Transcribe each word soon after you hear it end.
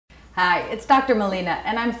Hi, it's Dr. Melina,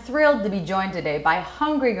 and I'm thrilled to be joined today by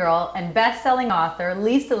hungry girl and best-selling author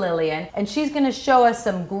Lisa Lillien, and she's going to show us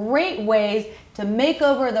some great ways to make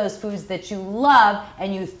over those foods that you love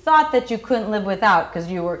and you thought that you couldn't live without because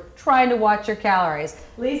you were trying to watch your calories.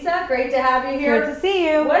 Lisa, great to have you here. Good to see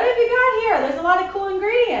you. What have you got here? There's a lot of cool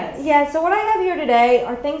ingredients. Yeah, so what I have here today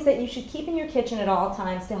are things that you should keep in your kitchen at all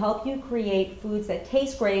times to help you create foods that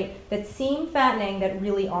taste great, that seem fattening, that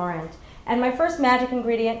really aren't. And my first magic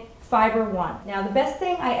ingredient, Fiber One. Now, the best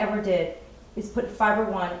thing I ever did is put Fiber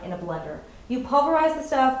One in a blender. You pulverize the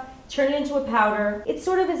stuff, turn it into a powder. It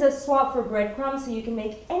sort of is a swap for breadcrumbs, so you can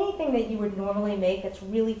make anything that you would normally make that's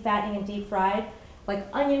really fattening and deep fried, like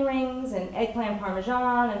onion rings and eggplant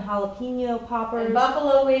parmesan and jalapeno poppers. And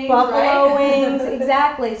buffalo wings, Buffalo wings,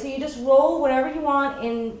 exactly. So you just roll whatever you want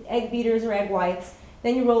in egg beaters or egg whites.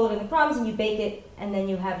 Then you roll it in the crumbs and you bake it, and then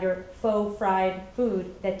you have your faux fried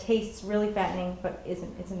food that tastes really fattening but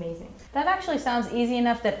isn't. It's amazing. That actually sounds easy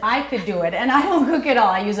enough that I could do it, and I don't cook at all.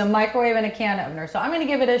 I use a microwave and a can opener, so I'm going to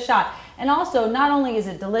give it a shot. And also, not only is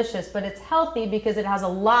it delicious, but it's healthy because it has a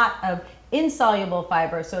lot of insoluble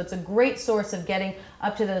fiber, so it's a great source of getting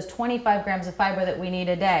up to those 25 grams of fiber that we need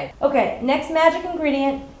a day. Okay, next magic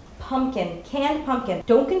ingredient, pumpkin, canned pumpkin.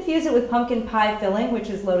 Don't confuse it with pumpkin pie filling, which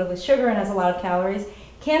is loaded with sugar and has a lot of calories.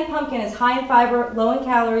 Canned pumpkin is high in fiber, low in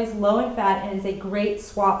calories, low in fat, and is a great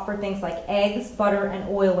swap for things like eggs, butter, and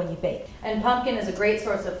oil when you bake. And pumpkin is a great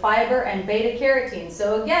source of fiber and beta-carotene.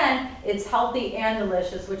 So again, it's healthy and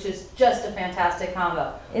delicious, which is just a fantastic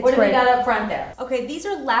combo. What have we got up front there? Okay, these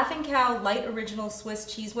are Laughing Cow Light Original Swiss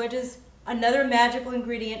cheese wedges. Another magical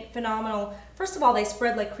ingredient, phenomenal. First of all, they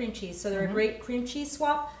spread like cream cheese, so they're a great cream cheese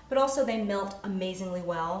swap, but also they melt amazingly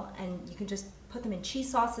well, and you can just put them in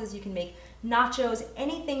cheese sauces. You can make nachos,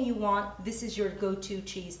 anything you want. This is your go-to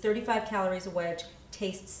cheese. 35 calories a wedge.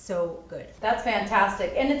 Tastes so good. That's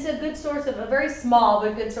fantastic, and it's a good source of, a very small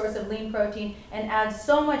but good source of lean protein, and adds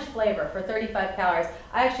so much flavor for 35 calories.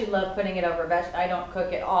 I actually love putting it over veg. I don't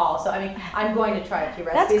cook at all, so I mean, I'm going to try a few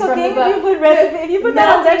recipes. That's cooking. From the book. If you put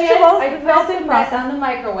that on vegetables, I press it on the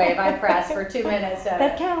microwave. I press for 2 minutes.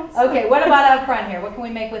 That counts. Okay, what about up front here? What can we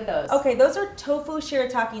make with those? Okay, those are tofu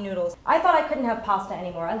shirataki noodles. I thought I couldn't have pasta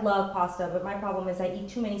anymore. I love pasta, but my problem is I eat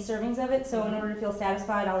too many servings of it, so in order to feel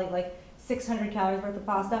satisfied, I'll eat like 600 calories worth of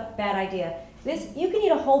pasta. Bad idea. You can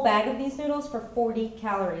eat a whole bag of these noodles for 40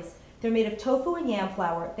 calories. They're made of tofu and yam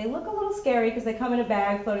flour. They look a little scary because they come in a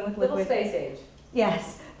bag floating with liquid. Little space age.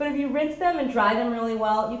 Yes, but if you rinse them and dry them really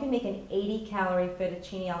well, you can make an 80-calorie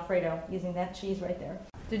fettuccine alfredo using that cheese right there.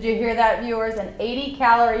 Did you hear that, viewers? An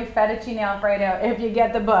 80-calorie fettuccine alfredo if you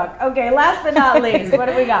get the book. Okay, last but not least, what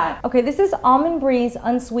do we got? Okay, this is Almond Breeze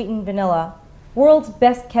Unsweetened Vanilla. World's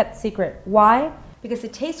best kept secret. Why? Because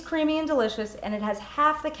it tastes creamy and delicious, and it has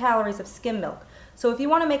half the calories of skim milk. So if you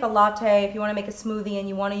want to make a latte, if you want to make a smoothie, and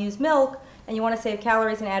you want to use milk, and you want to save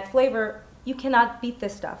calories and add flavor, you cannot beat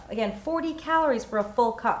this stuff. Again, 40 calories for a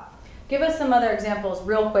full cup. Give us some other examples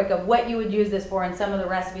real quick of what you would use this for in some of the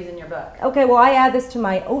recipes in your book. Okay, well, I add this to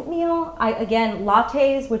my oatmeal. Again,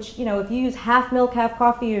 lattes, which, you know, if you use half milk, half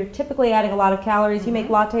coffee, you're typically adding a lot of calories. You make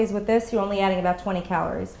lattes with this, you're only adding about 20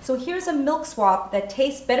 calories. So here's a milk swap that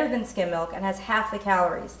tastes better than skim milk and has half the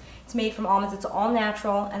calories. It's made from almonds, it's all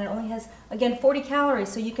natural, and it only has, again, 40 calories.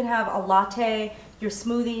 So you can have a latte, your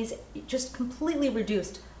smoothies, just completely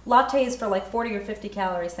reduced. Lattes for like 40 or 50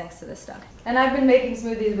 calories thanks to this stuff. And I've been making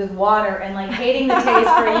smoothies with water and like hating the taste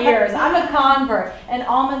for years. I'm a convert. And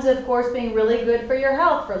almonds, of course, being really good for your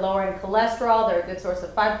health, for lowering cholesterol. They're a good source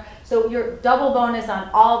of fiber. So you're double bonus on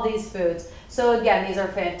all these foods. So again, these are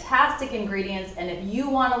fantastic ingredients, and if you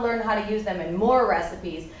want to learn how to use them in more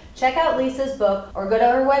recipes, check out Lisa's book or go to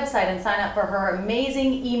her website and sign up for her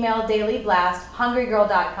amazing email daily blast,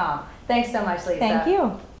 hungrygirl.com. Thanks so much, Lisa. Thank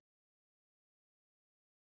you.